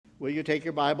Will you take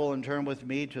your Bible and turn with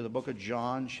me to the book of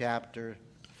John, chapter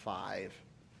 5?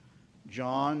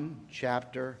 John,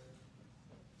 chapter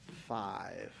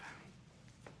 5.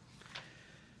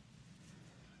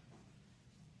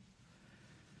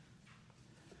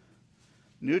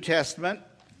 New Testament,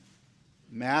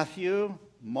 Matthew,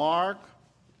 Mark,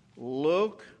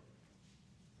 Luke,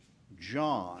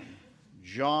 John.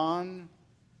 John,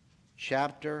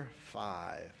 chapter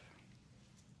 5.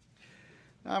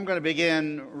 Now I'm going to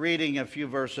begin reading a few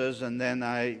verses, and then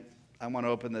I want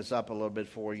to open this up a little bit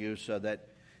for you so that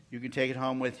you can take it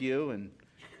home with you, and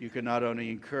you can not only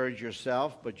encourage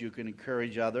yourself, but you can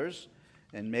encourage others,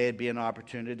 and may it be an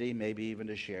opportunity, maybe even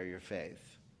to share your faith.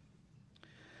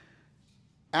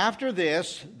 After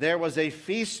this, there was a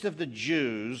feast of the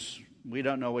Jews. We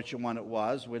don't know which one it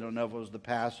was. We don't know if it was the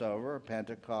Passover or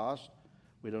Pentecost.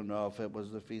 We don't know if it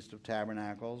was the Feast of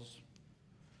Tabernacles.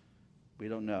 We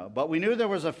don't know. But we knew there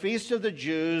was a feast of the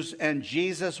Jews, and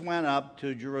Jesus went up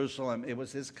to Jerusalem. It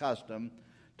was his custom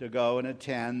to go and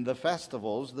attend the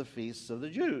festivals, the feasts of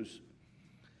the Jews.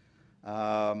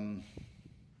 Now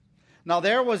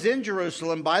there was in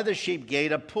Jerusalem by the sheep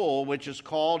gate a pool, which is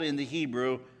called in the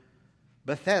Hebrew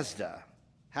Bethesda,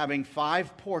 having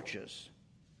 5 porches.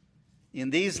 In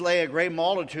these lay a great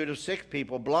multitude of sick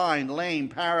people, blind, lame,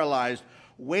 paralyzed,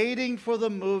 waiting for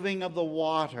the moving of the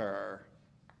water.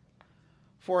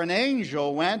 For an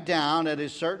angel went down at a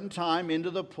certain time into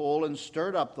the pool and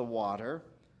stirred up the water.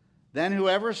 Then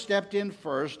whoever stepped in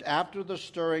first after the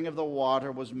stirring of the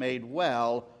water was made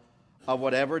well of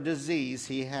whatever disease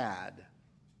he had.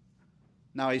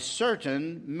 Now a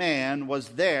certain man was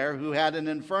there who had an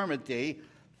infirmity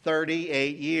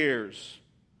 38 years.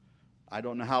 I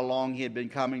don't know how long he had been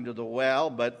coming to the well,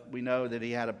 but we know that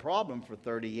he had a problem for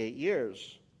 38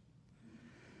 years.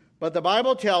 But the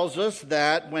Bible tells us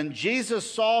that when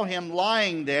Jesus saw him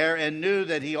lying there and knew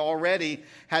that he already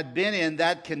had been in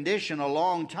that condition a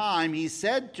long time, he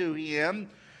said to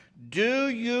him, "Do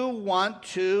you want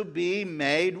to be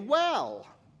made well?"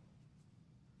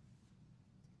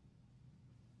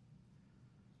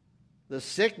 The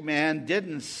sick man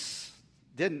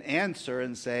didn't answer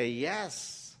and say,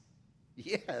 yes.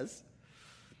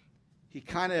 He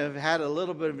kind of had a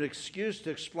little bit of an excuse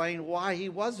to explain why he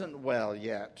wasn't well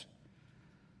yet.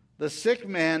 The sick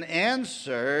man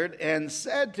answered and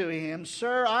said to him,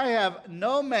 "Sir, I have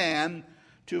no man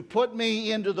to put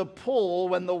me into the pool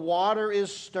when the water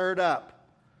is stirred up.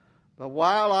 But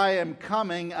while I am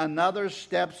coming, another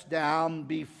steps down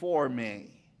before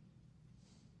me."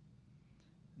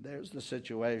 There's the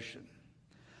situation.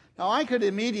 Now, I could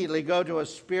immediately go to a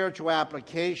spiritual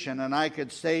application, and I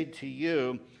could say to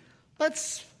you,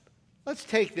 let's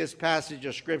take this passage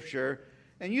of Scripture,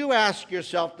 and you ask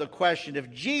yourself the question,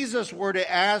 if Jesus were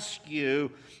to ask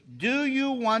you, do you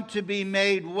want to be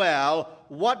made well,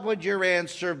 what would your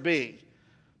answer be?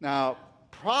 Now,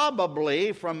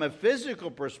 probably from a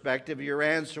physical perspective, your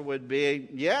answer would be,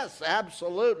 yes,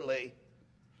 absolutely.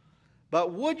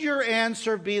 But would your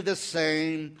answer be the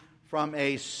same from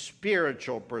a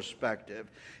spiritual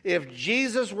perspective? If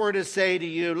Jesus were to say to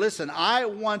you, listen, I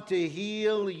want to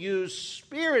heal you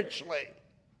spiritually,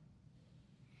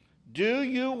 do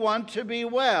you want to be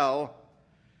well?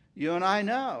 You and I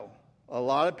know a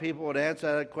lot of people would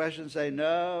answer that question and say,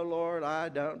 no, Lord, I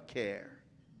don't care.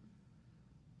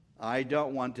 I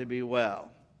don't want to be well.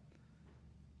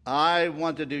 I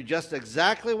want to do just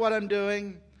exactly what I'm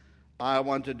doing. I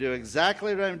want to do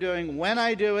exactly what I'm doing when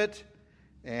I do it,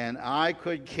 and I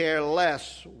could care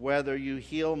less whether you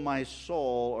heal my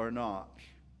soul or not.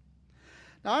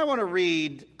 Now I want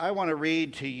to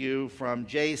read to you from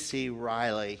J.C.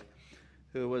 Ryle,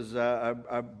 who was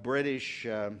a British.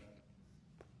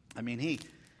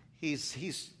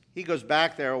 He goes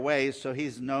back there a ways, so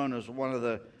he's known as one of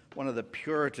the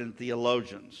Puritan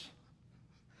theologians,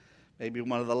 maybe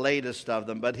one of the latest of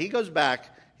them. But he goes back.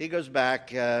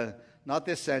 Not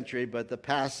this century, but the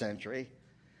past century.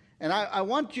 And I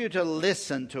want you to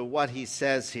listen to what he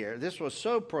says here. This was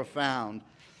so profound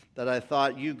that I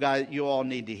thought you all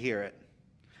need to hear it.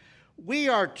 We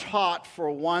are taught,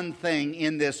 for one thing,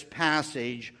 in this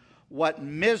passage, what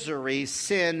misery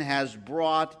sin has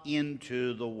brought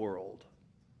into the world.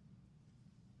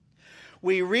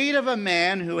 We read of a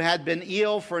man who had been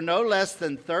ill for no less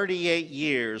than 38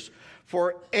 years.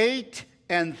 For 38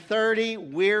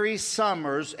 weary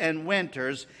summers and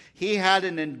winters, he had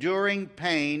an enduring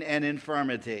pain and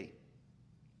infirmity.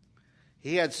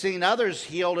 He had seen others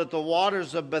healed at the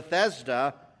waters of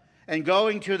Bethesda and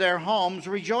going to their homes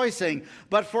rejoicing.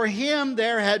 But for him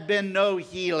there had been no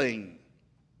healing.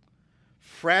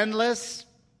 Friendless,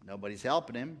 nobody's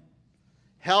helping him.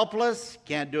 Helpless,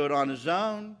 can't do it on his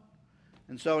own.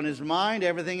 And so in his mind,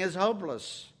 everything is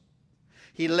hopeless.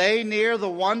 He lay near the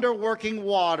wonder-working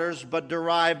waters, but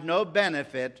derived no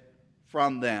benefit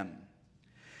from them.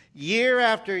 Year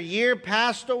after year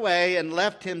passed away and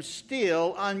left him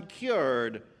still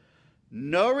uncured.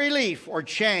 No relief or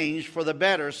change for the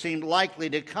better seemed likely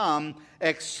to come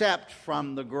except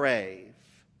from the grave.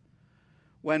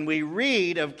 When we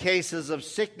read of cases of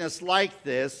sickness like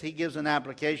this, he gives an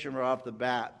application right off the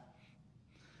bat.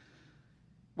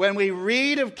 When we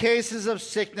read of cases of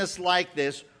sickness like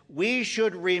this, we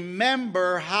should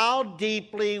remember how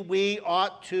deeply we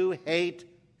ought to hate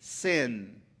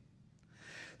sin.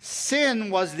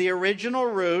 Sin was the original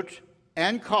root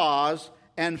and cause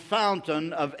and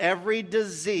fountain of every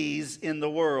disease in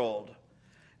the world.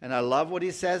 And I love what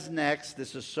he says next.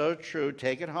 This is so true.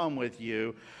 Take it home with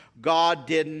you. God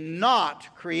did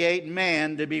not create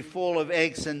man to be full of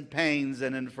aches and pains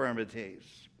and infirmities.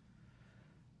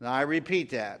 Now I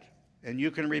repeat that, and you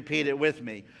can repeat it with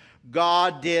me.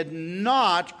 God did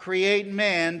not create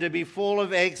man to be full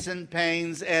of aches and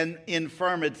pains and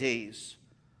infirmities.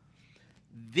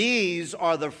 These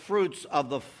are the fruits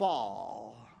of the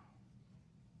fall.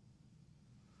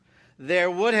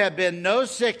 There would have been no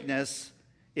sickness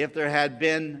if there had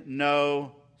been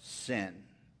no sin.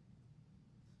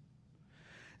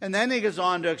 And then he goes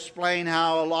on to explain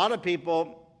how a lot of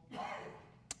people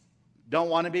don't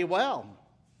want to be well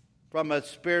from a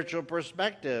spiritual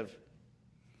perspective.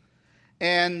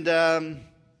 And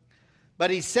but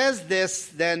he says this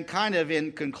then kind of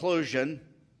in conclusion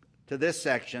to this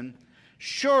section.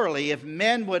 Surely if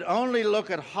men would only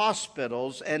look at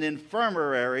hospitals and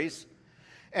infirmaries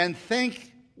and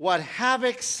think what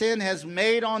havoc sin has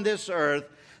made on this earth,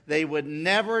 they would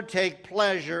never take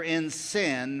pleasure in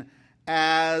sin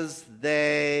as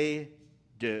they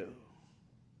do.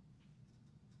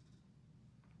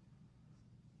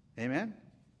 Amen?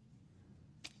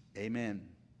 Amen.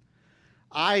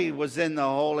 I was in the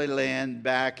Holy Land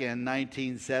back in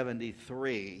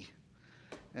 1973,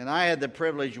 and I had the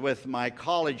privilege with my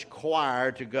college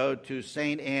choir to go to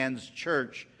St. Anne's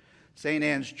Church. St.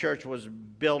 Anne's Church was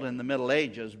built in the Middle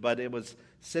Ages, but it was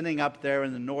sitting up there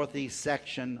in the northeast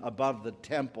section above the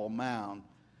Temple Mount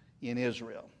in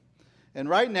Israel. And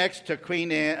right next to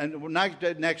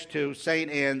next to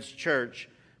St. Anne's Church,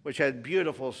 which had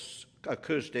beautiful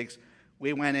acoustics,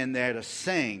 we went in there to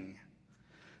sing.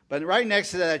 But right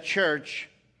next to that church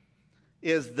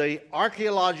is the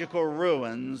archaeological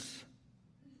ruins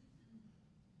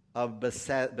of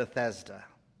Bethesda.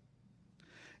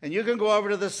 And you can go over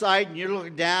to the site and you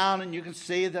look down and you can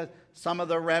see some of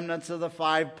the remnants of the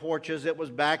 5 porches. It was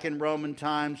back in Roman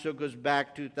times, so it goes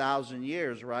back 2,000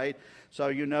 years, right? So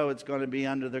you know it's going to be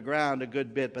under the ground a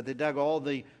good bit. But they dug all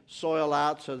the soil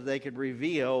out so that they could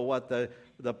reveal what the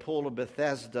pool of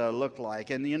Bethesda looked like.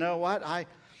 And you know what?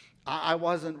 I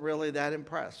wasn't really that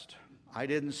impressed. I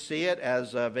didn't see it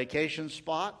as a vacation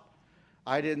spot.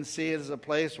 I didn't see it as a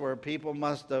place where people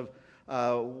must have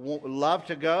loved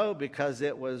to go because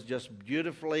it was just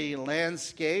beautifully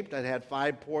landscaped. It had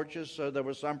 5 porches, so there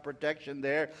was some protection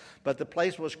there. But the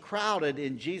place was crowded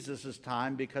in Jesus'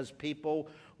 time because people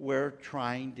were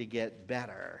trying to get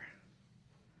better.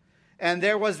 And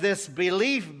there was this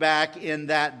belief back in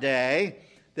that day.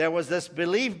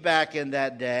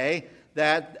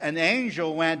 That an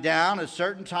angel went down a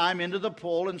certain time into the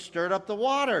pool and stirred up the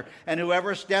water. And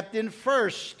whoever stepped in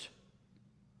first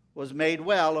was made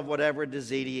well of whatever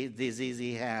disease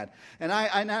he had. And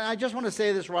I just want to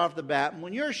say this right off the bat.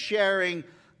 When you're sharing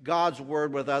God's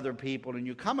word with other people and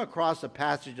you come across a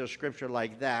passage of Scripture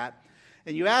like that,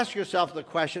 and you ask yourself the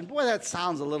question, boy, that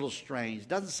sounds a little strange.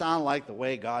 Doesn't sound like the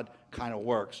way God kind of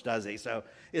works, does he? So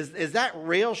is that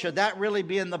real? Should that really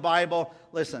be in the Bible?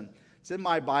 Listen. It's in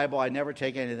my Bible. I never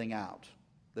take anything out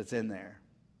that's in there.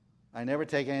 I never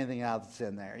take anything out that's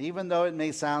in there, even though it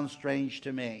may sound strange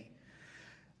to me.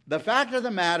 The fact of the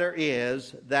matter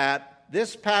is that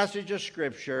this passage of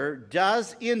Scripture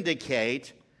does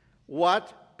indicate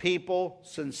what people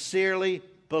sincerely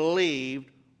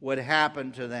believed would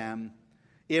happen to them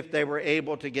if they were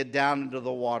able to get down into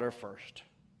the water first.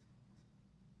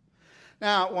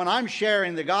 Now, when I'm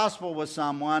sharing the gospel with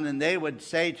someone and they would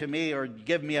say to me or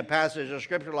give me a passage of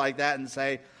Scripture like that and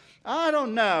say, I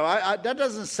don't know, that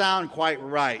doesn't sound quite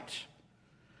right.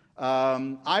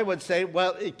 I would say,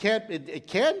 well, it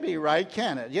can be right,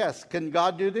 can it? Yes. Can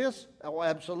God do this? Oh,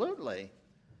 absolutely.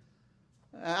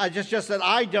 I just that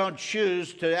I don't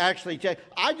choose to actually take.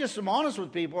 I just am honest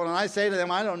with people and I say to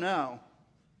them, I don't know.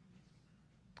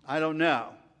 I don't know.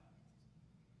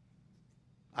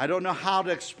 I don't know how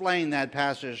to explain that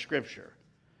passage of Scripture.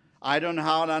 I don't know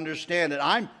how to understand it.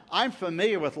 I'm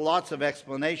familiar with lots of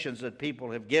explanations that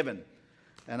people have given.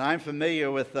 And I'm familiar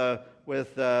with the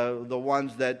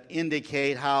ones that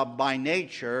indicate how by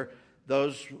nature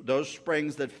those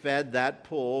springs that fed that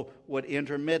pool would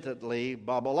intermittently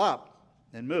bubble up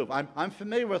and move. I'm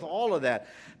familiar with all of that.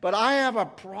 But I have a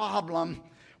problem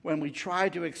when we try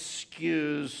to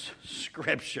excuse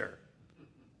Scripture.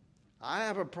 I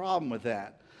have a problem with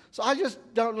that. So I just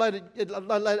don't let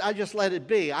it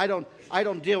be. I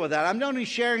don't deal with that. I'm only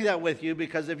sharing that with you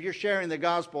because if you're sharing the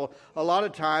gospel, a lot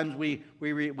of times we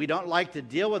don't like to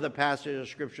deal with a passage of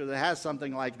Scripture that has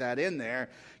something like that in there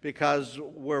because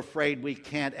we're afraid we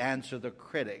can't answer the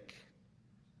critic.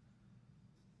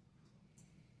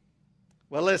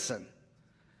 Well, listen.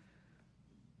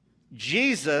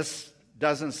 Jesus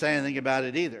doesn't say anything about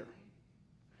it either.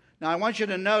 Now, I want you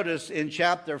to notice in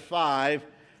chapter 5,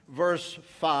 verse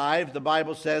 5, the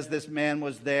Bible says this man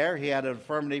was there. He had an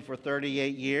infirmity for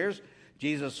 38 years.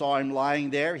 Jesus saw him lying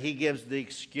there. He gives the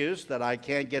excuse that I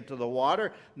can't get to the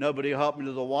water. Nobody helped me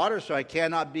to the water, so I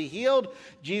cannot be healed.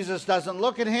 Jesus doesn't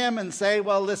look at him and say,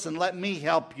 well, listen, let me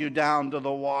help you down to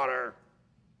the water.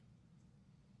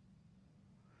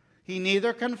 He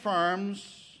neither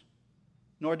confirms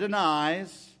nor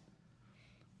denies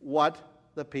what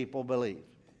the people believe.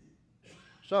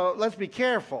 So let's be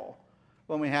careful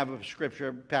when we have a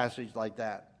scripture passage like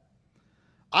that.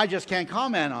 I just can't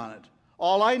comment on it.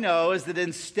 All I know is that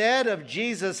instead of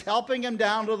Jesus helping him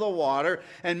down to the water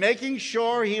and making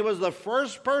sure he was the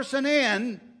first person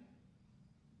in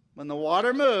when the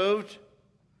water moved,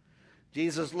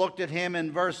 Jesus looked at him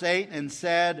in verse 8 and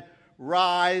said,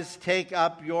 "Rise, take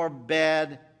up your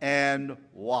bed and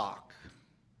walk."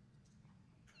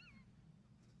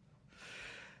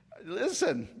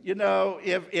 Listen,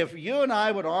 if you and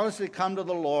I would honestly come to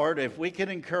the Lord, if we could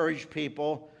encourage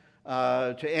people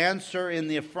to answer in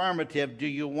the affirmative, do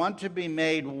you want to be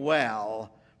made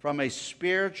well from a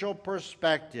spiritual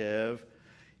perspective?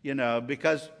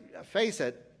 Because face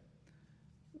it,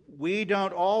 we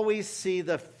don't always see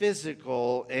the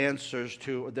physical answers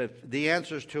to the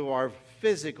answers to our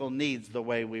physical needs the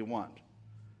way we want.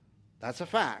 That's a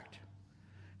fact.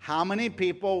 How many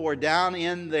people were down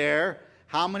in there?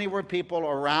 How many were people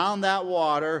around that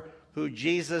water who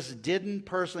Jesus didn't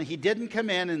personally, he didn't come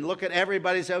in and look at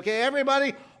everybody and say, okay,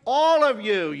 everybody, all of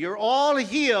you, you're all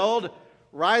healed,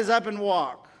 rise up and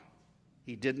walk.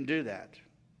 He didn't do that.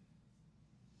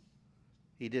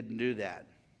 He didn't do that.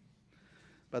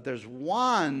 But there's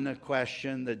one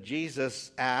question that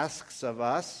Jesus asks of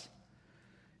us,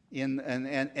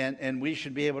 and we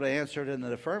should be able to answer it in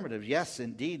the affirmative. Yes,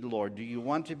 indeed, Lord. Do you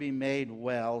want to be made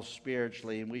well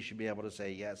spiritually? And we should be able to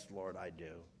say, yes, Lord, I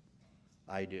do.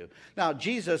 I do. Now,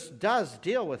 Jesus does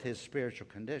deal with his spiritual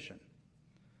condition.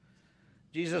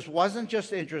 Jesus wasn't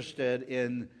just interested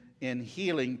in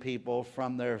healing people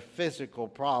from their physical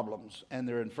problems and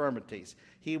their infirmities.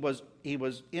 He was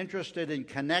interested in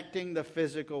connecting the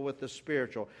physical with the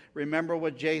spiritual. Remember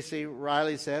what J.C.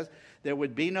 Riley says? There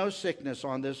would be no sickness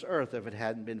on this earth if it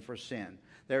hadn't been for sin.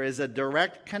 There is a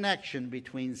direct connection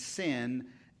between sin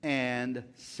and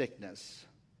sickness.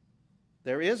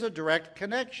 There is a direct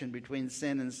connection between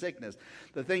sin and sickness.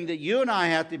 The thing that you and I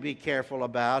have to be careful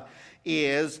about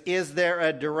is there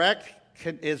a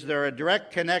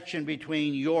direct connection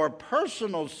between your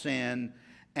personal sin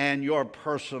and your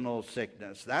personal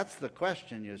sickness? That's the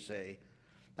question, you see.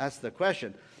 That's the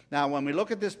question. Now, when we look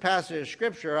at this passage of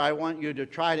Scripture, I want you to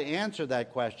try to answer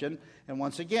that question. And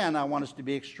once again, I want us to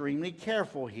be extremely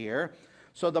careful here.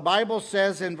 So the Bible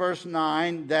says in verse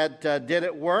 9 that did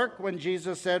it work when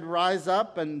Jesus said, rise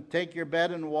up and take your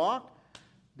bed and walk?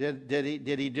 Did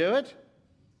he do it?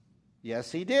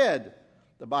 Yes, he did.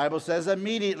 The Bible says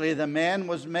immediately the man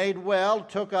was made well,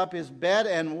 took up his bed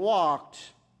and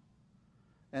walked.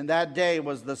 And that day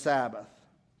was the Sabbath.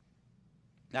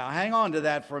 Now hang on to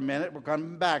that for a minute. We're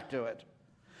coming back to it.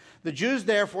 The Jews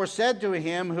therefore said to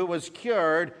him who was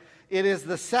cured, it is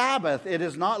the Sabbath. It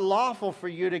is not lawful for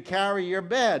you to carry your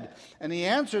bed. And he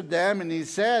answered them and he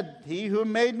said, he who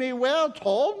made me well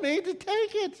told me to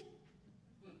take it.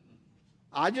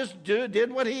 I just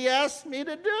did what he asked me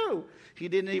to do. He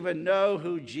didn't even know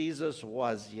who Jesus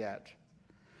was yet.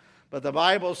 But the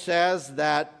Bible says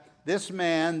that this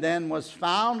man then was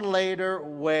found later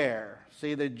where?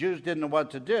 See, the Jews didn't know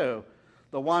what to do.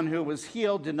 The one who was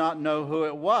healed did not know who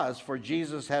it was, for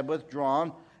Jesus had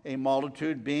withdrawn, a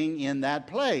multitude being in that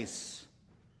place.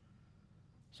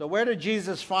 So where did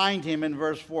Jesus find him in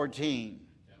verse 14?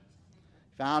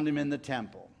 Found him in the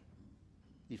temple.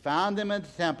 He found him in the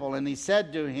temple, and he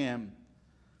said to him,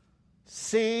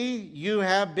 see, you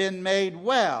have been made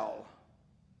well.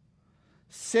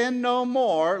 Sin no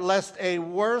more, lest a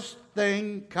worse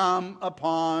thing come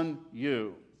upon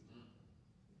you.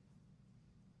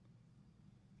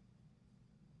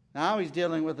 Now he's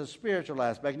dealing with the spiritual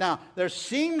aspect. Now, there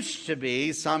seems to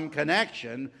be some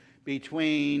connection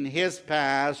between his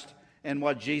past and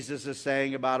what Jesus is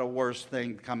saying about a worse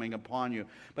thing coming upon you.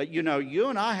 But you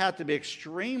and I have to be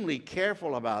extremely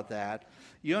careful about that.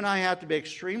 You and I have to be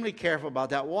extremely careful about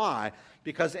that. Why?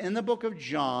 Because in the book of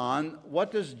John,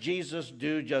 what does Jesus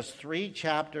do just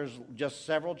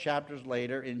several chapters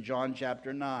later in John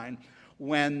chapter 9,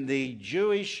 when the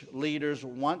Jewish leaders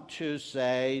want to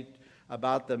say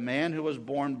about the man who was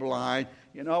born blind,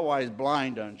 you know why he's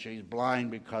blind, don't you? He's blind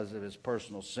because of his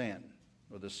personal sin,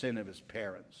 or the sin of his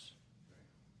parents.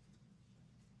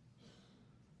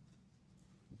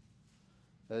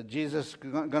 Jesus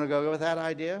going to go with that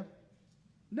idea?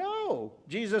 No.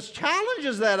 Jesus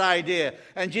challenges that idea.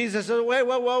 And Jesus says, wait,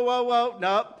 whoa.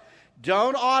 No.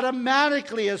 Don't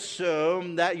automatically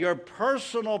assume that your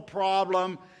personal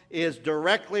problem is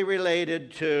directly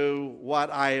related to what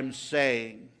I am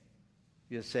saying.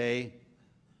 You see?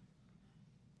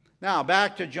 Now,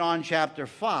 back to John chapter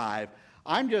 5.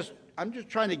 I'm just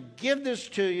trying to give this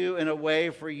to you in a way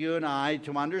for you and I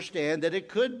to understand that it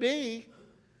could be.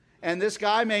 And this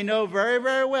guy may know very,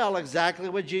 very well exactly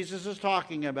what Jesus is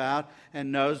talking about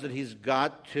and knows that he's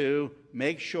got to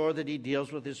make sure that he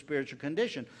deals with his spiritual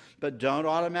condition. But don't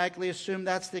automatically assume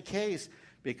that's the case,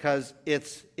 because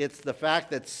it's the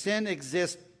fact that sin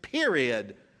exists,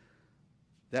 period,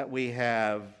 that we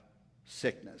have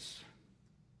sickness.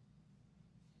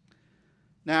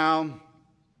 Now,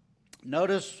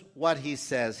 notice what he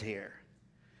says here.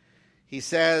 He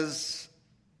says,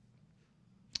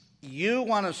 you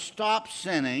want to stop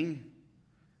sinning,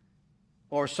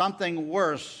 or something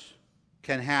worse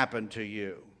can happen to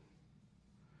you.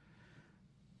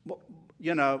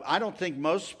 I don't think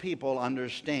most people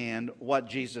understand what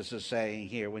Jesus is saying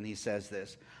here when he says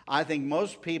this. I think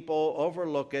most people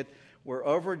overlook it. We're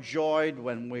overjoyed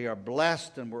when we are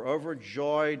blessed, and we're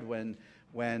overjoyed when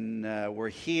we're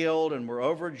healed, and we're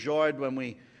overjoyed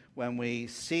when we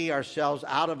see ourselves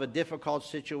out of a difficult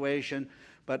situation.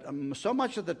 But so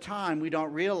much of the time we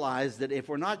don't realize that if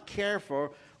we're not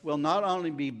careful, we'll not only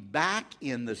be back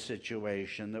in the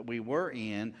situation that we were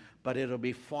in, but it'll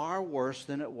be far worse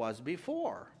than it was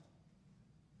before.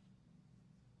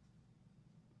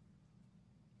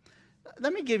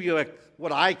 Let me give you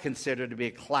what I consider to be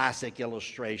a classic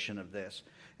illustration of this.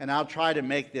 And I'll try to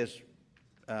make this,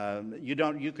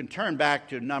 you can turn back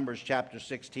to Numbers chapter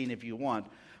 16 if you want,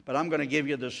 but I'm going to give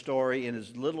you the story in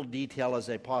as little detail as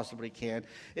I possibly can.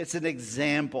 It's an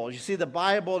example. You see, the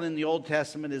Bible in the Old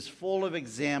Testament is full of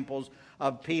examples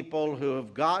of people who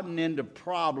have gotten into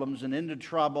problems and into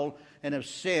trouble and have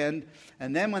sinned,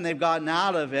 and then when they've gotten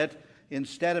out of it,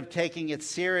 instead of taking it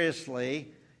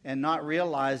seriously and not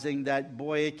realizing that,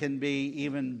 boy, it can be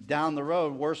even down the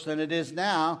road worse than it is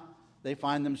now, they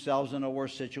find themselves in a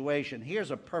worse situation. Here's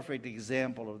a perfect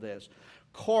example of this.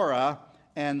 Korah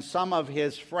and some of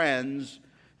his friends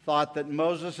thought that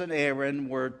Moses and Aaron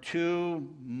were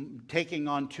taking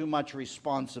on too much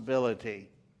responsibility.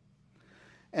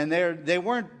 And they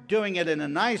weren't doing it in a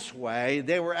nice way.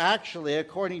 They were actually,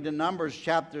 according to Numbers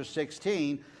chapter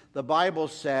 16, the Bible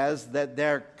says that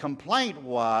their complaint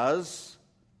was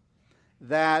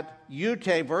that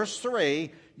verse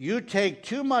 3, you take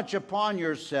too much upon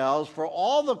yourselves, for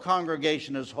all the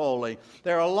congregation is holy.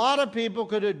 There are a lot of people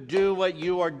who could do what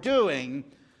you are doing,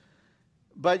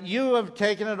 but you have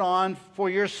taken it on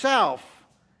for yourself,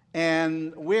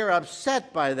 and we're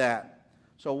upset by that.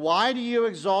 So why do you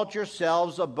exalt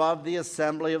yourselves above the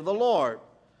assembly of the Lord?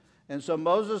 And so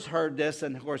Moses heard this,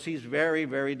 and of course he's very,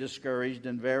 very discouraged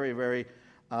and very, very,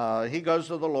 he goes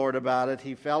to the Lord about it.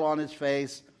 He fell on his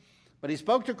face. But he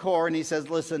spoke to Korah and he says,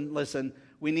 listen,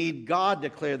 we need God to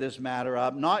clear this matter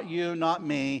up, not you, not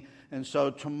me. And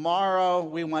so tomorrow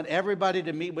we want everybody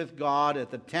to meet with God at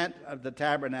the tent of the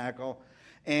tabernacle,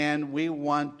 and we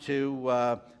want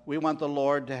the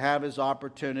Lord to have his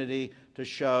opportunity to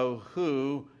show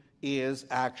who is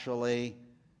actually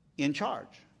in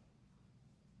charge.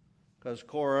 Because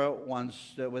Korah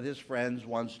with his friends,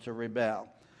 wants to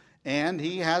rebel. And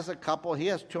he has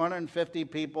 250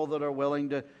 people that are willing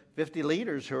to, 50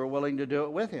 leaders who are willing to do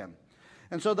it with him.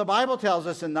 And so the Bible tells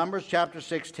us in Numbers chapter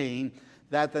 16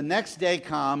 that the next day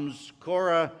comes,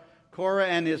 Korah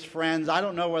and his friends, I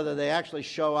don't know whether they actually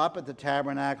show up at the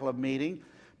tabernacle of meeting,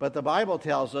 but the Bible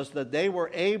tells us that they were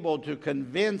able to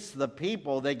convince the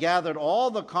people. They gathered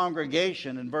all the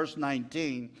congregation in verse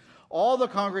 19, all the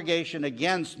congregation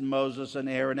against Moses and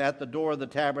Aaron at the door of the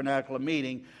tabernacle of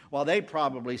meeting, while they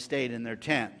probably stayed in their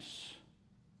tents.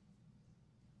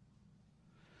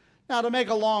 Now, to make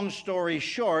a long story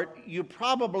short, you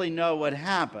probably know what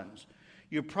happens.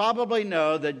 You probably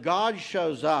know that God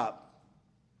shows up.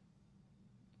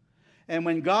 And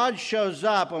when God shows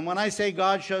up, and when I say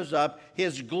God shows up,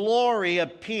 his glory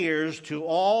appears to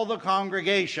all the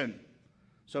congregation.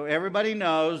 So everybody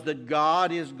knows that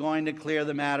God is going to clear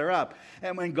the matter up.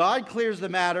 And when God clears the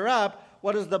matter up,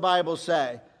 what does the Bible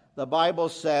say? The Bible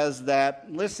says that,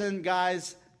 listen,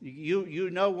 guys,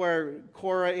 you know where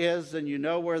Korah is, and you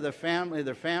know where their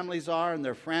families are and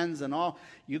their friends and all.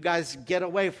 You guys get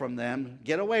away from them,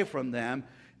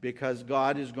 because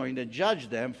God is going to judge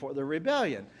them for the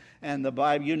rebellion. And the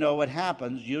Bible, you know what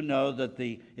happens. You know that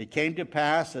it came to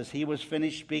pass as he was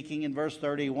finished speaking in verse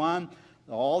 31,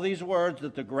 all these words,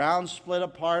 that the ground split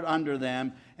apart under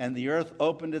them, and the earth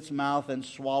opened its mouth and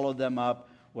swallowed them up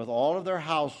with all of their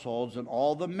households, and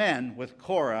all the men with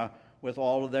Korah with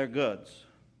all of their goods.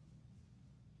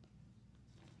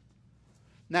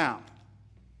 Now,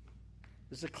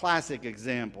 this is a classic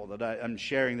example that I'm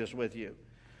sharing this with you,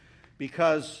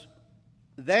 because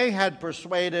they had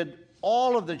persuaded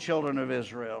all of the children of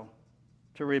Israel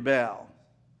to rebel.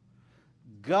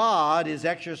 God is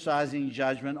exercising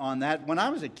judgment on that. When I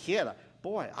was a kid,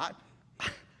 my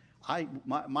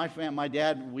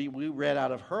dad, we read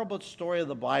out of Hurlbut's Story of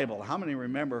the Bible. How many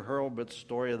remember Hurlbut's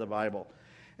Story of the Bible?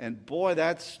 And boy,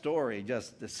 that story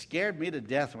just scared me to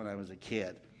death when I was a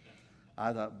kid.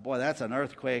 I thought, boy, that's an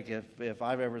earthquake if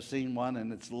I've ever seen one,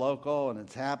 and it's local, and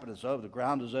it's happened, it's over, the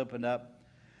ground is opened up.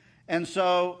 And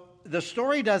so the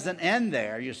story doesn't end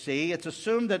there, you see. It's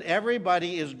assumed that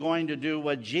everybody is going to do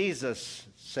what Jesus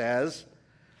says.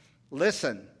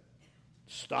 Listen,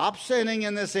 stop sinning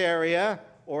in this area,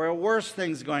 or a worse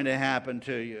thing's going to happen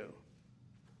to you.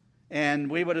 And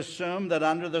we would assume that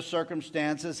under the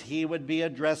circumstances, he would be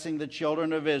addressing the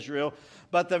children of Israel.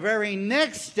 But the very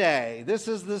next day, this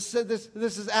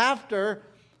is after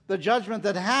the judgment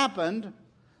that happened.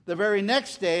 The very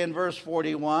next day, in verse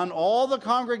 41, all the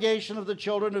congregation of the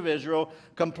children of Israel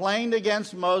complained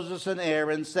against Moses and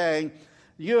Aaron, saying,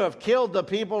 "You have killed the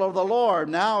people of the Lord."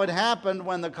 Now it happened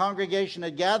when the congregation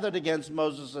had gathered against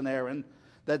Moses and Aaron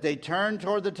that they turned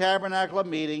toward the tabernacle of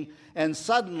meeting, and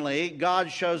suddenly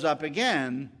God shows up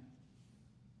again.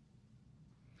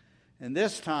 And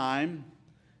this time,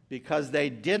 because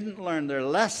they didn't learn their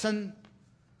lesson,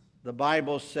 the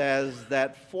Bible says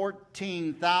that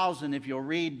 14,000, if you'll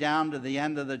read down to the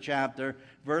end of the chapter,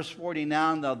 verse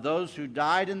 49, those who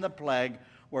died in the plague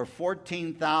were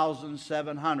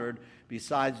 14,700,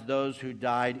 besides those who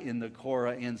died in the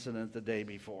Korah incident the day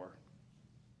before.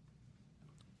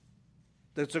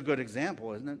 That's a good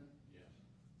example, isn't it? Yeah.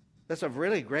 That's a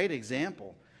really great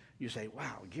example. You say,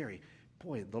 wow, Gary,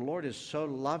 boy, the Lord is so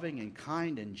loving and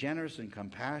kind and generous and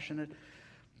compassionate.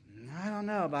 I don't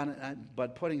know about it,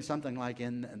 but putting something like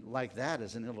that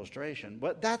as an illustration.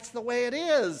 But that's the way it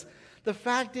is. The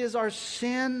fact is, our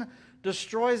sin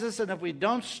destroys us, and if we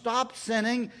don't stop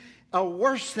sinning, a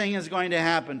worse thing is going to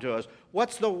happen to us.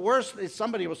 What's the worst?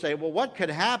 Somebody will say, well, what could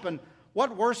happen?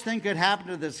 What worse thing could happen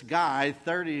to this guy,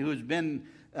 30, who's been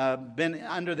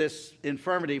under this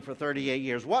infirmity for 38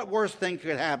 years? What worse thing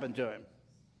could happen to him?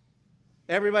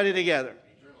 Everybody together.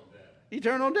 Eternal death.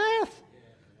 Eternal death.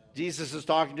 Jesus is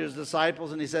talking to his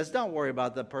disciples, and he says, don't worry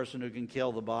about the person who can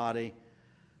kill the body.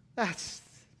 That's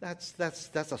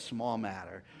a small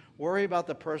matter. Worry about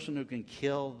the person who can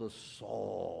kill the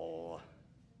soul.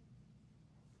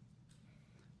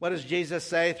 What does Jesus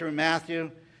say through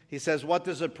Matthew? He says, what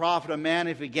does it profit a man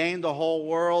if he gained the whole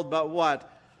world, but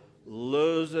what?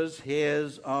 Loses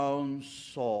his own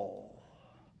soul.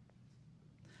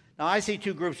 Now, I see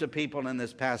two groups of people in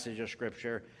this passage of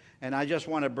Scripture, and I just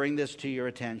want to bring this to your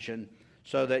attention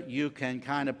so that you can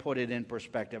kind of put it in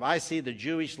perspective. I see the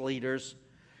Jewish leaders,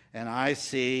 and I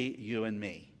see you and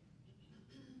me.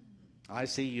 I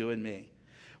see you and me.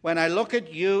 When I look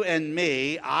at you and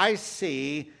me, I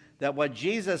see that what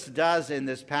Jesus does in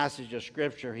this passage of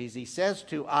Scripture is he says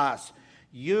to us,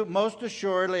 "You, most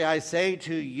assuredly I say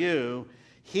to you,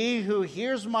 he who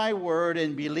hears my word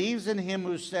and believes in him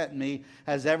who sent me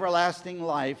has everlasting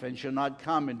life and shall not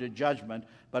come into judgment,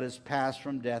 but is passed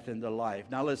from death into life."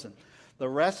 Now listen, the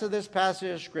rest of this passage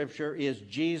of Scripture is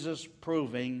Jesus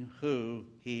proving who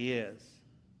he is.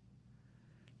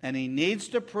 And he needs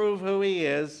to prove who he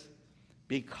is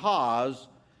because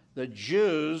the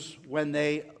Jews, when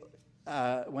they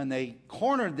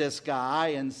cornered this guy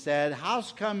and said, "How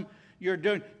come you're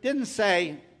doing?" Didn't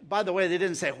say, by the way, they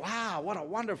didn't say, "Wow, what a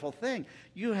wonderful thing.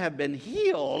 You have been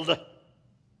healed."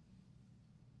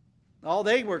 All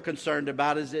they were concerned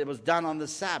about is it was done on the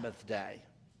Sabbath day.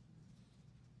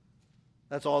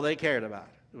 That's all they cared about.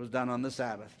 It was done on the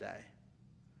Sabbath day.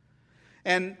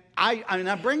 And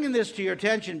I'm bringing this to your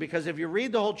attention because if you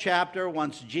read the whole chapter,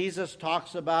 once Jesus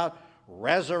talks about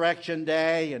Resurrection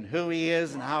Day and who he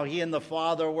is and how he and the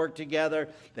Father work together,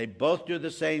 they both do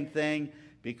the same thing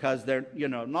because they're,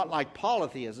 not like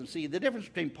polytheism. See, the difference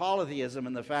between polytheism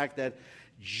and the fact that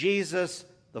Jesus,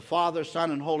 the Father,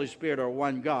 Son, and Holy Spirit are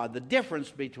one God, the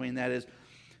difference between that is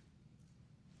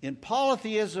in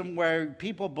polytheism where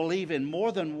people believe in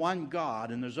more than one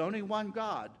God and there's only one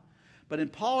God, but in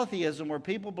polytheism, where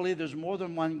people believe there's more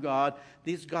than one God,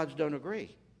 these gods don't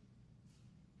agree.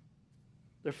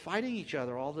 They're fighting each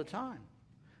other all the time.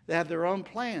 They have their own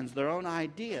plans, their own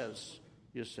ideas,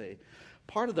 you see.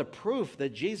 Part of the proof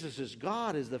that Jesus is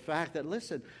God is the fact that,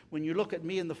 listen, when you look at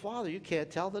me and the Father, you can't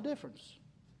tell the difference.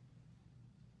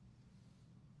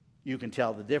 You can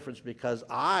tell the difference because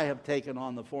I have taken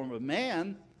on the form of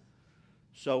man.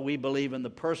 So we believe in the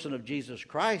person of Jesus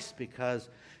Christ because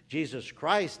Jesus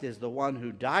Christ is the one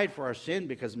who died for our sin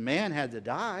because man had to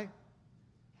die.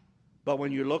 But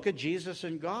when you look at Jesus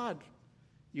and God,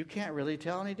 you can't really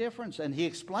tell any difference. And he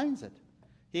explains it.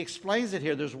 He explains it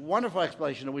here. There's a wonderful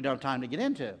explanation that we don't have time to get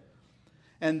into.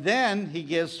 And then he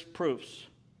gives proofs.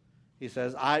 He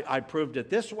says, I proved it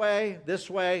this way, this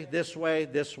way, this way,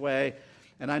 this way.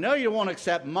 And I know you won't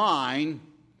accept mine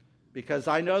because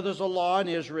I know there's a law in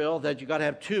Israel that you got to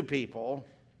have two people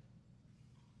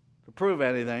to prove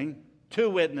anything, two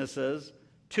witnesses,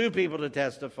 two people to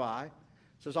testify.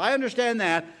 Says, I understand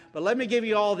that, but let me give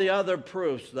you all the other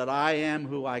proofs that I am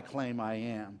who I claim I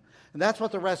am. And that's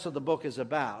what the rest of the book is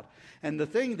about. And the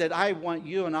thing that I want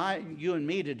you and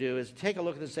me to do is take a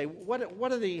look at this and say,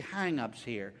 what are the hang-ups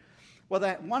here? Well,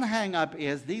 that one hang-up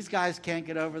is these guys can't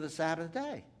get over the Sabbath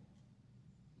day.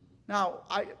 Now,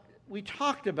 we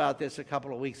talked about this a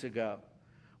couple of weeks ago,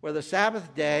 where the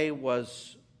Sabbath day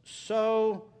was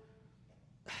so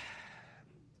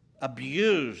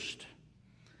abused.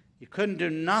 You couldn't do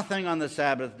nothing on the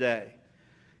Sabbath day.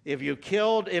 If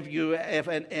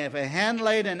a hen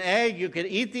laid an egg, you could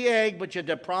eat the egg, but you had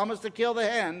to promise to kill the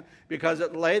hen because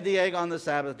it laid the egg on the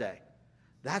Sabbath day.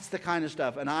 That's the kind of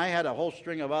stuff. And I had a whole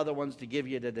string of other ones to give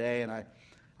you today, and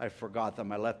I forgot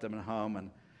them. I left them at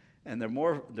home, and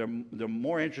they're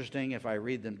more interesting if I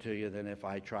read them to you than if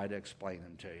I try to explain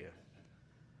them to you.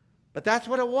 But that's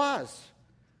what it was.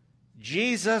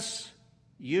 Jesus,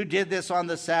 you did this on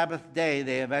the Sabbath day,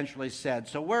 they eventually said.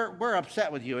 So we're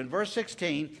upset with you. In verse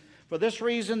 16, for this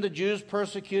reason the Jews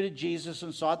persecuted Jesus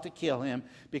and sought to kill him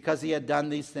because he had done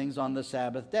these things on the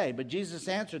Sabbath day. But Jesus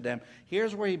answered them.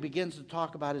 Here's where he begins to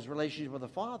talk about his relationship with the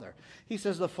Father. He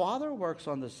says, the Father works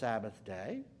on the Sabbath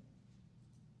day,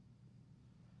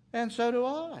 and so do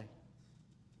I.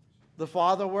 The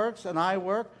Father works and I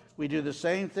work. We do the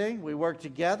same thing. We work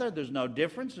together. There's no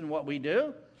difference in what we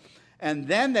do. And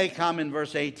then they come in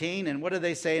verse 18, and what do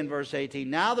they say in verse 18?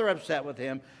 Now they're upset with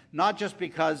him, not just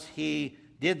because he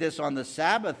did this on the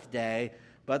Sabbath day,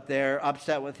 but they're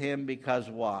upset with him because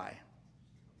why?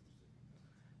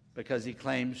 Because he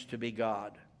claims to be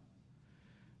God.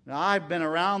 Now, I've been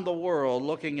around the world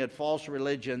looking at false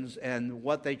religions and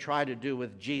what they try to do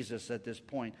with Jesus at this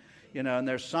point. And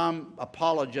there's some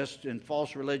apologists in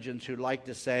false religions who like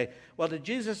to say, well, did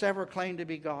Jesus ever claim to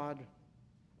be God?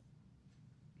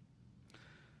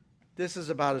 This is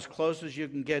about as close as you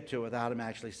can get to without him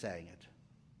actually saying it.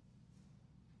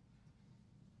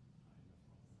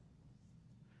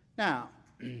 Now,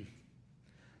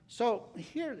 so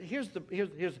here's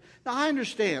now I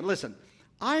understand. Listen,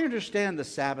 I understand the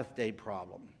Sabbath day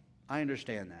problem. I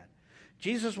understand that.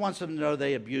 Jesus wants them to know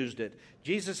they abused it.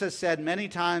 Jesus has said many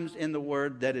times in the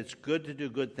Word that it's good to do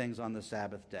good things on the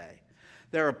Sabbath day.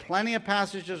 There are plenty of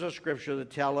passages of Scripture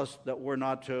that tell us that we're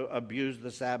not to abuse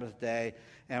the Sabbath day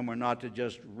and we're not to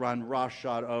just run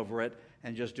roughshod over it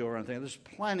and just do our own thing. There's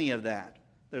plenty of that.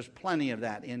 There's plenty of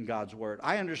that in God's Word.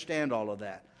 I understand all of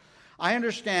that. I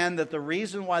understand that the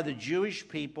reason why the Jewish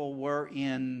people were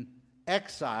in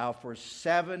exile for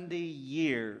 70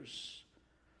 years,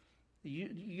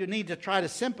 you need to try to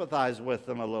sympathize with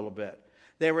them a little bit.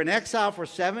 They were in exile for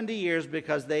 70 years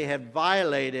because they had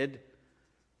violated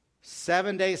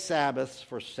 7-day Sabbaths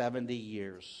for 70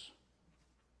 years.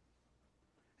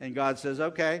 And God says,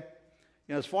 okay,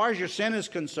 as far as your sin is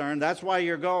concerned, that's why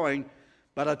you're going.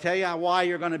 But I'll tell you why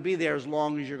you're going to be there as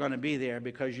long as you're going to be there,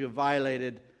 because you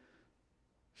violated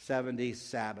 70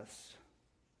 Sabbaths.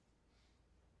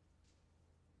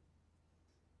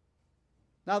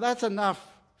 Now that's enough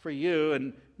for you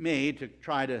and me to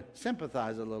try to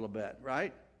sympathize a little bit,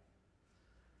 right?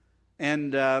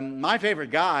 And my favorite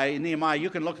guy, Nehemiah,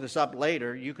 you can look this up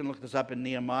later. You can look this up in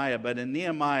Nehemiah. But in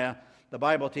Nehemiah, the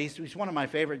Bible, he's one of my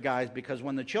favorite guys because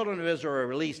when the children of Israel are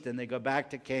released and they go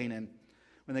back to Canaan,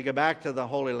 when they go back to the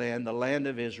Holy Land, the land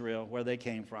of Israel, where they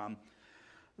came from,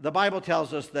 the Bible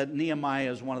tells us that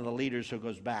Nehemiah is one of the leaders who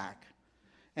goes back.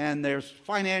 And there's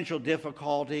financial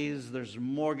difficulties, there's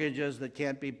mortgages that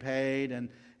can't be paid,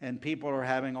 and people are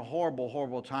having a horrible,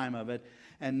 horrible time of it.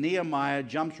 And Nehemiah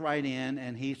jumps right in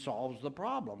and he solves the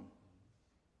problem.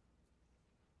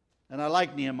 And I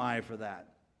like Nehemiah for that.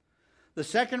 The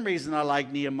second reason I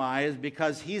like Nehemiah is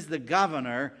because he's the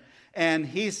governor, and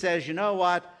he says, you know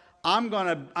what, I'm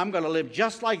going to live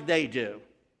just like they do.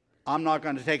 I'm not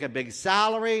going to take a big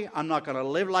salary. I'm not going to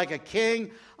live like a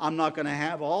king. I'm not going to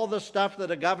have all the stuff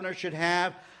that a governor should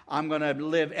have. I'm going to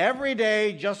live every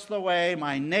day just the way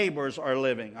my neighbors are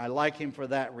living. I like him for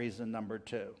that reason, number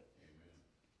two.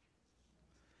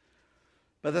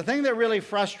 But the thing that really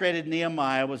frustrated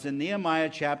Nehemiah was in Nehemiah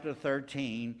chapter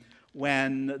 13,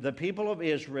 when the people of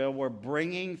Israel were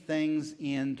bringing things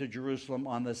into Jerusalem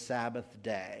on the Sabbath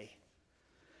day.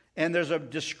 And there's a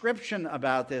description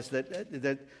about this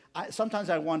that sometimes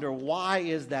I wonder, why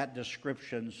is that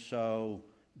description so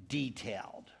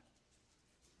detailed?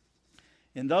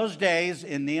 In those days,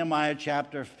 in Nehemiah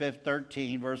chapter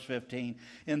 13, verse 15,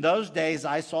 in those days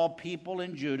I saw people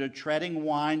in Judah treading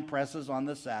wine presses on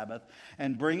the Sabbath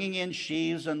and bringing in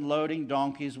sheaves and loading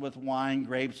donkeys with wine,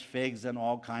 grapes, figs, and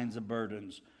all kinds of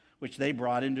burdens, which they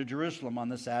brought into Jerusalem on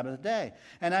the Sabbath day.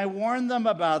 And I warned them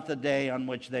about the day on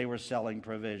which they were selling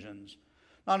provisions.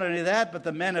 Not only that, but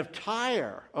the men of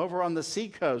Tyre over on the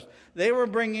seacoast, they were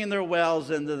bringing their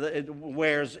wells into the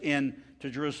wares in to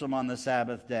Jerusalem on the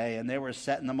Sabbath day, and they were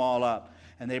setting them all up.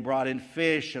 And they brought in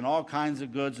fish and all kinds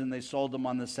of goods, and they sold them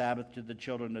on the Sabbath to the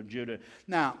children of Judah.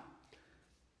 Now,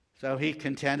 so he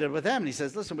contended with them, and he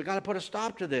says, listen, we've got to put a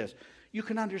stop to this. You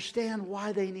can understand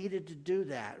why they needed to do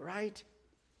that, right?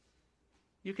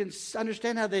 You can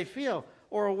understand how they feel,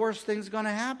 or a worse thing's going to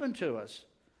happen to us.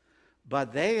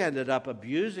 But they ended up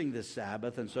abusing the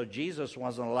Sabbath, and so Jesus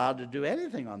wasn't allowed to do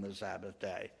anything on the Sabbath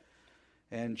day.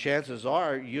 And chances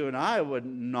are you and I would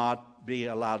not be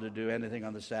allowed to do anything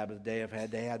on the Sabbath day if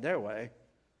they had their way.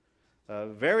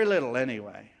 Very little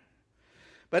anyway.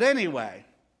 But anyway,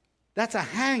 that's a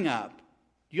hang-up.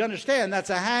 You understand? That's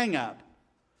a hang-up.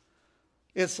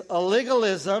 It's a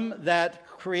legalism that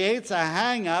creates a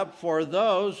hang-up for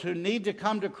those who need to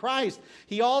come to Christ.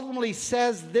 He ultimately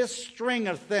says this string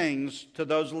of things to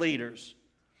those leaders.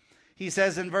 He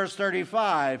says in verse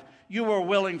 35, you were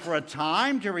willing for a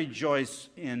time to rejoice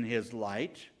in his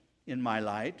light, in my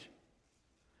light.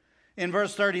 In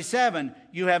verse 37,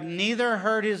 you have neither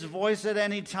heard his voice at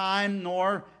any time,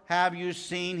 nor have you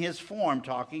seen his form.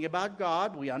 Talking about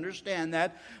God, we understand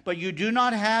that. But you do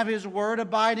not have his word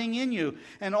abiding in you.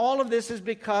 And all of this is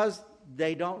because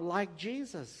they don't like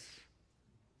Jesus.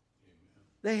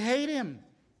 They hate him.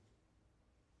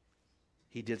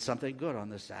 He did something good on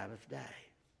the Sabbath day.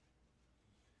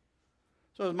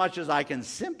 So as much as I can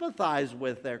sympathize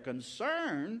with their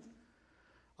concern,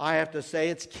 I have to say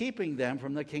it's keeping them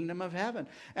from the kingdom of heaven.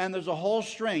 And there's a whole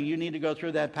string. You need to go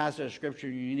through that passage of Scripture.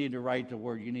 You need to write the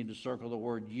word. You need to circle the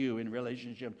word you in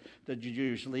relationship to the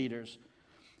Jewish leaders.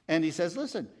 And he says,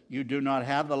 listen, you do not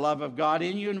have the love of God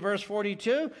in you in verse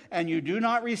 42, and you do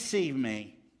not receive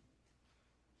me.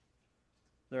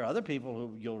 There are other people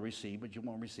who you'll receive, but you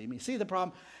won't receive me. See the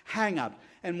problem? Hang-up.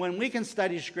 And when we can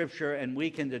study Scripture and we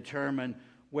can determine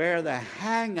where the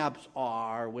hang-ups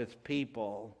are with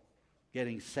people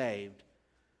getting saved,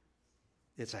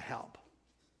 it's a help.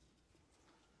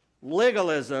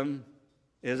 Legalism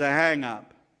is a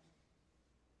hang-up.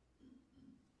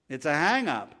 It's a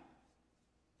hang-up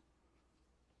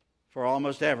for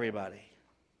almost everybody.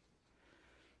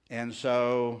 And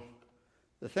so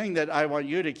the thing that I want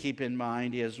you to keep in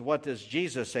mind is, what does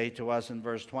Jesus say to us in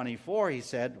verse 24? He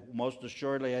said, most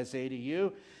assuredly I say to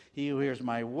you, he who hears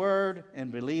my word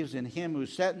and believes in him who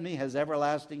sent me has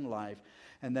everlasting life.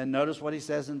 And then notice what he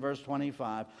says in verse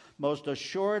 25. Most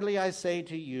assuredly I say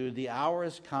to you, the hour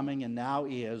is coming and now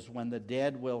is when the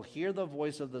dead will hear the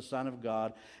voice of the Son of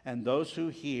God, and those who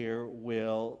hear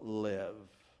will live.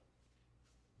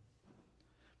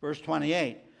 Verse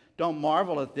 28. Don't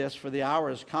marvel at this, for the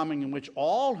hour is coming in which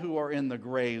all who are in the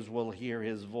graves will hear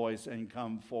his voice and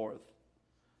come forth.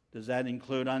 Does that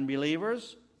include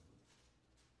unbelievers?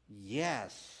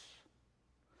 Yes.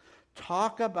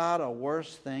 Talk about a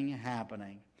worse thing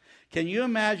happening. Can you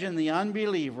imagine the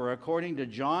unbeliever, according to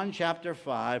John chapter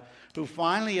 5, who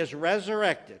finally is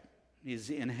resurrected?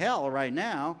 He's in hell right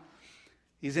now.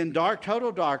 He's in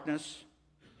total darkness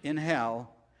in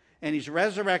hell. And he's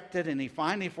resurrected, and he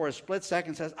finally, for a split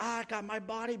second, says, I got my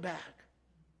body back.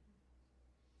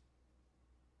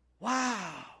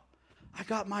 Wow, I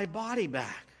got my body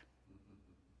back.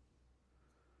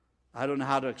 I don't know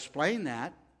how to explain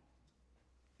that.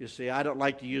 You see, I don't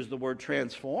like to use the word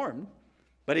transformed,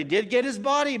 but he did get his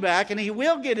body back, and he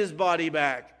will get his body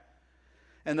back.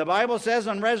 And the Bible says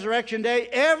on Resurrection Day,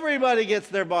 everybody gets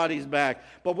their bodies back.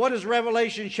 But what does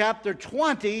Revelation chapter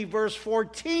 20, verse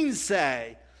 14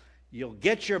 say? You'll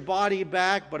get your body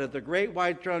back, but at the great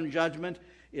white throne judgment,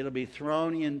 it'll be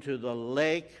thrown into the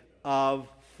lake of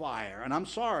fire. And I'm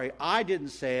sorry, I didn't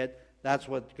say it. That's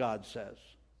what God says.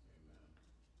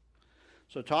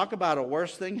 So talk about a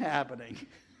worse thing happening.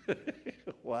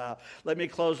 Wow. Let me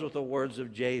close with the words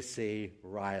of J.C.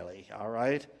 Riley, all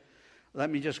right? Let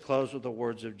me just close with the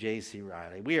words of J.C.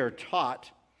 Riley. We are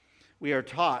taught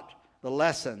the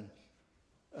lesson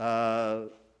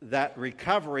that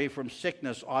recovery from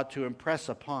sickness ought to impress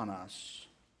upon us.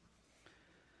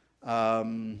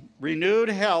 Renewed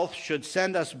health should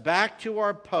send us back to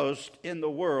our post in the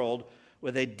world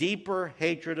with a deeper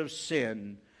hatred of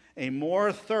sin, a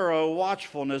more thorough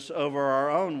watchfulness over our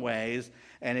own ways,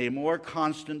 and a more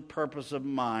constant purpose of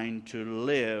mind to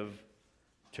live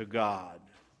to God.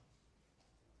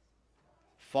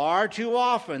 Far too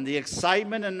often, the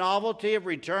excitement and novelty of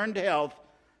returned health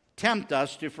tempt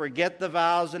us to forget the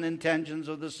vows and intentions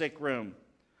of the sick room.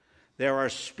 There are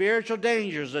spiritual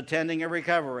dangers attending a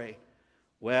recovery.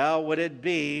 Well would it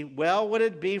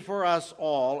be for us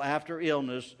all after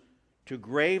illness to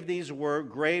grave these words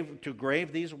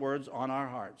on our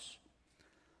hearts.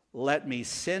 Let me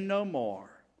sin no more,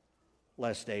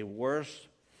 lest a worse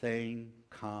thing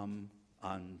come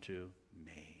unto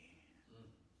me.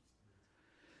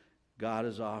 God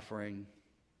is offering.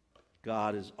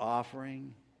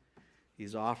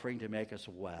 He's offering to make us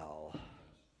well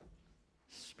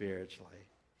spiritually.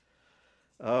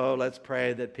 Oh, let's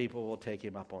pray that people will take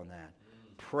him up on that.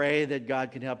 Pray that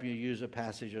God can help you use a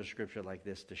passage of Scripture like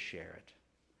this to share it.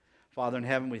 Father in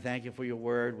heaven, we thank you for your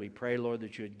word. We pray, Lord,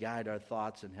 that you would guide our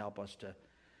thoughts and help us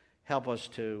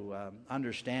to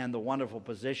understand the wonderful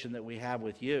position that we have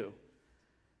with you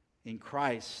in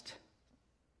Christ.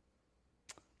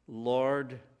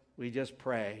 Lord, we just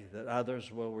pray that others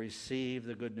will receive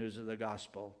the good news of the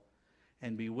gospel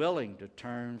and be willing to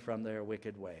turn from their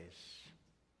wicked ways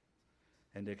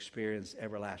and experience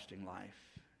everlasting life.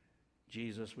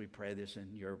 Jesus, we pray this in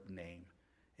your name.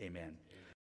 Amen.